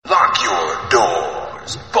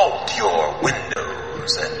doors, bolt your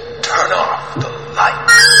windows, and turn off the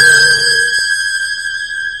lights.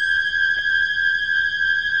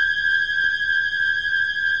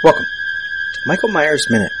 Welcome to Michael Myers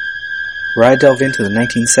Minute, where I delve into the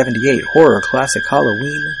 1978 horror classic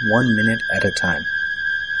Halloween 1 minute at a time.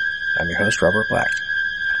 I'm your host, Robert Black.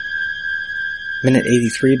 Minute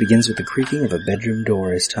 83 begins with the creaking of a bedroom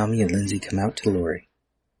door as Tommy and Lindsay come out to Laurie.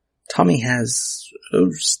 Tommy has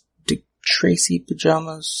those Dick Tracy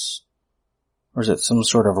pajamas? Or is it some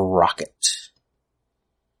sort of a rocket?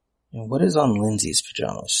 And what is on Lindsay's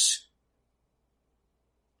pajamas?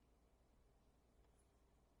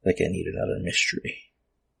 Like I need another mystery.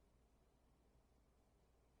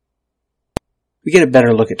 We get a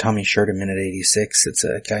better look at Tommy's shirt in minute 86. It's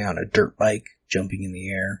a guy on a dirt bike jumping in the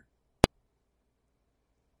air.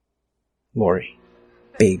 Laurie.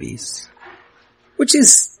 Babies. Which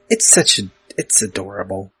is, it's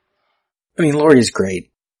adorable. I mean, Laurie's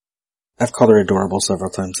great. I've called her adorable several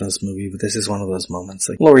times in this movie, but this is one of those moments.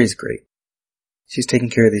 Like, Laurie's great. She's taking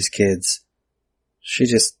care of these kids. She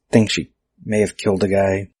just thinks she may have killed a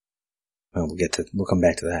guy. Well, we'll come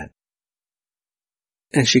back to that.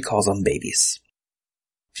 And she calls them babies.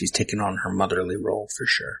 She's taken on her motherly role for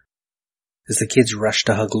sure. As the kids rush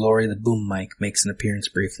to hug Laurie, the boom mic makes an appearance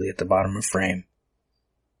briefly at the bottom of frame.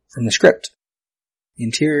 From the script.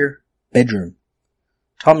 Interior, bedroom.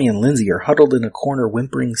 Tommy and Lindsay are huddled in a corner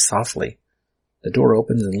whimpering softly. The door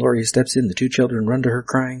opens and Laurie steps in. The two children run to her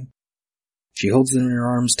crying. She holds them in her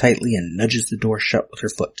arms tightly and nudges the door shut with her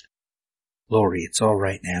foot. Laurie, it's all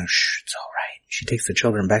right now. Shh, it's all right. She takes the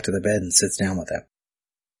children back to the bed and sits down with them.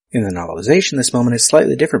 In the novelization, this moment is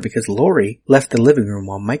slightly different because Laurie left the living room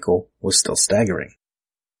while Michael was still staggering.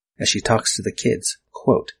 As she talks to the kids,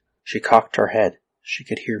 quote, she cocked her head. She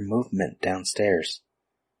could hear movement downstairs.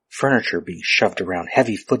 Furniture being shoved around,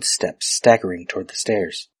 heavy footsteps staggering toward the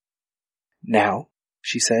stairs. Now,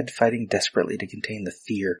 she said, fighting desperately to contain the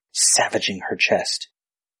fear savaging her chest.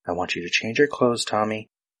 I want you to change your clothes, Tommy.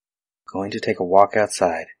 Going to take a walk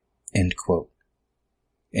outside. End quote.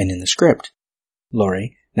 And in the script,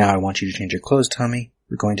 Laurie, now I want you to change your clothes, Tommy.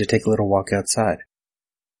 We're going to take a little walk outside.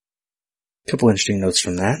 Couple interesting notes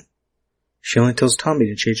from that. She only tells Tommy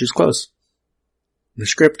to change his clothes. In the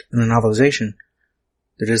script and the novelization,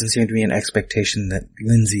 there doesn't seem to be an expectation that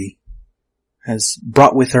Lindsay has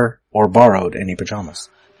brought with her or borrowed any pajamas.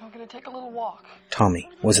 I'm going to take a little walk. Tommy,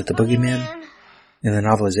 was it the boogeyman? In the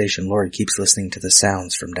novelization, Laurie keeps listening to the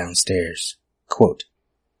sounds from downstairs. Quote,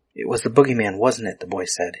 it was the boogeyman, wasn't it? The boy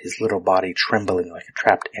said, his little body trembling like a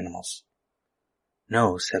trapped animal's.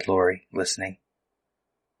 No, said Laurie, listening.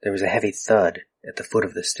 There was a heavy thud at the foot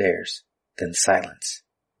of the stairs, then silence.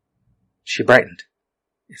 She brightened.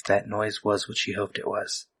 If that noise was what she hoped it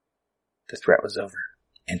was, the threat was over.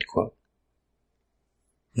 End quote.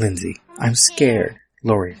 Lindsay, I'm scared.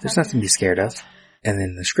 Laurie, there's nothing to be scared of. And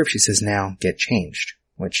then in the script she says, now get changed,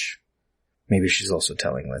 which maybe she's also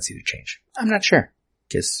telling Lindsay to change. I'm not sure,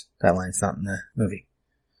 because that line's not in the movie.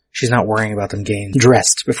 She's not worrying about them getting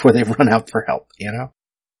dressed before they run out for help, you know?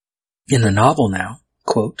 In the novel now,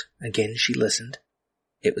 quote, again she listened.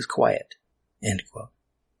 It was quiet. End quote.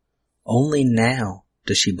 Only now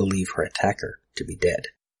does she believe her attacker to be dead.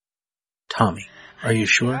 Tommy, are you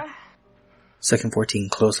sure? Second 14,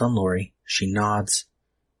 close on Laurie. She nods,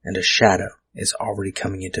 and a shadow is already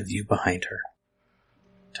coming into view behind her.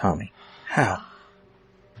 Tommy, how?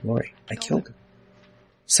 Laurie, I killed him.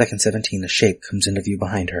 Second 17, a shape comes into view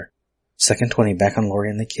behind her. Second 20, back on Laurie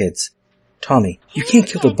and the kids. Tommy, you can't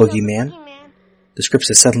kill the boogeyman. The script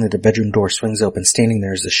says suddenly the bedroom door swings open. Standing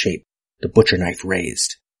there is the shape, the butcher knife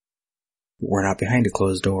raised. But we're not behind a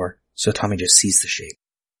closed door, so Tommy just sees the shape.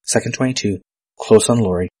 Second 22, close on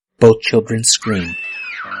Laurie. Both children scream.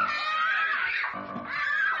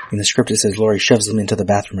 In the script it says Laurie shoves them into the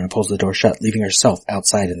bathroom and pulls the door shut, leaving herself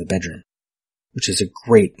outside in the bedroom. Which is a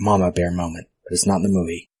great mama bear moment, but it's not in the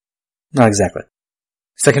movie. Not exactly.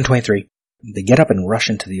 Second 23. They get up and rush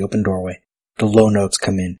into the open doorway. The low notes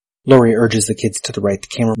come in. Laurie urges the kids to the right. The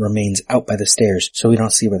camera remains out by the stairs, so we don't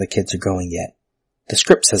see where the kids are going yet. The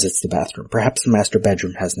script says it's the bathroom. Perhaps the master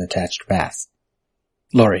bedroom has an attached bath.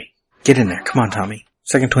 Laurie, get in there. Come on, Tommy.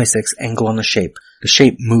 Second 26, angle on the shape. The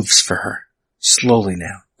shape moves for her. Slowly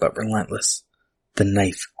now, but relentless. The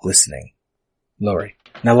knife glistening. Laurie,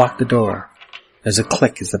 now lock the door. There's a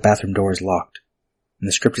click as the bathroom door is locked. In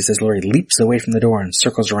the script it says Laurie leaps away from the door and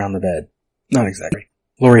circles around the bed. Not exactly.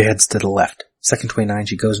 Laurie heads to the left. Second 29,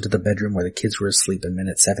 she goes into the bedroom where the kids were asleep in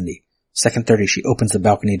minute 70. Second 30, she opens the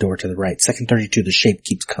balcony door to the right. Second 32, the shape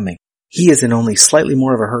keeps coming. He is in only slightly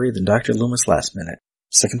more of a hurry than Dr. Loomis last minute.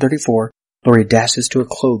 Second 34, Laurie dashes to a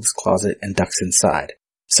clothes closet and ducks inside.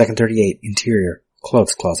 Second 38, interior,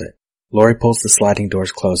 clothes closet. Laurie pulls the sliding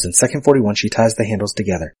doors closed. In second 41, she ties the handles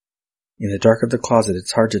together. In the dark of the closet,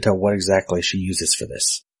 it's hard to tell what exactly she uses for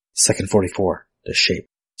this. Second 44, the shape.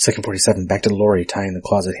 Second 47, back to Laurie tying the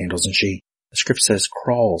closet handles, and she, the script says,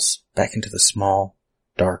 crawls back into the small,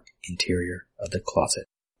 dark interior of the closet.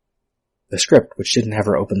 The script, which didn't have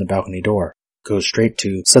her open the balcony door, goes straight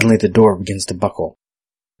to, suddenly the door begins to buckle.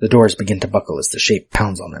 The doors begin to buckle as the shape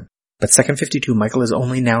pounds on them. But second 52, Michael is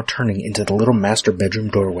only now turning into the little master bedroom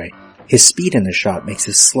doorway. His speed in the shot makes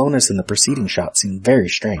his slowness in the preceding shot seem very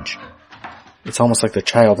strange. It's almost like the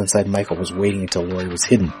child inside Michael was waiting until Laurie was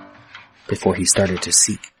hidden before he started to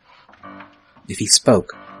seek. If he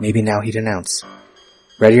spoke, maybe now he'd announce,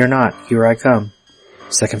 "Ready or not, here I come."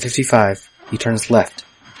 Second 55, he turns left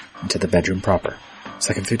into the bedroom proper.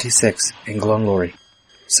 Second 56, angle on Laurie.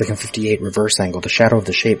 Second 58, reverse angle. The shadow of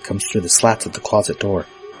the shape comes through the slats of the closet door.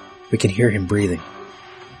 We can hear him breathing,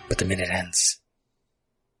 but the minute ends.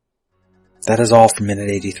 That is all for Minute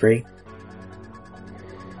 83.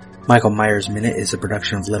 Michael Myers Minute is a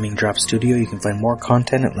production of Lemming Drop Studio. You can find more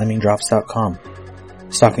content at lemmingdrops.com.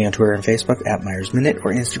 Stalk me on Twitter and Facebook at Myers Minute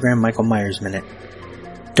or Instagram Michael Myers Minute.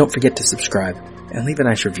 Don't forget to subscribe and leave a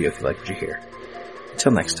nice review if you like what you hear.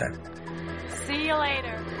 Until next time. See you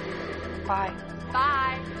later. Bye.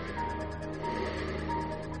 Bye.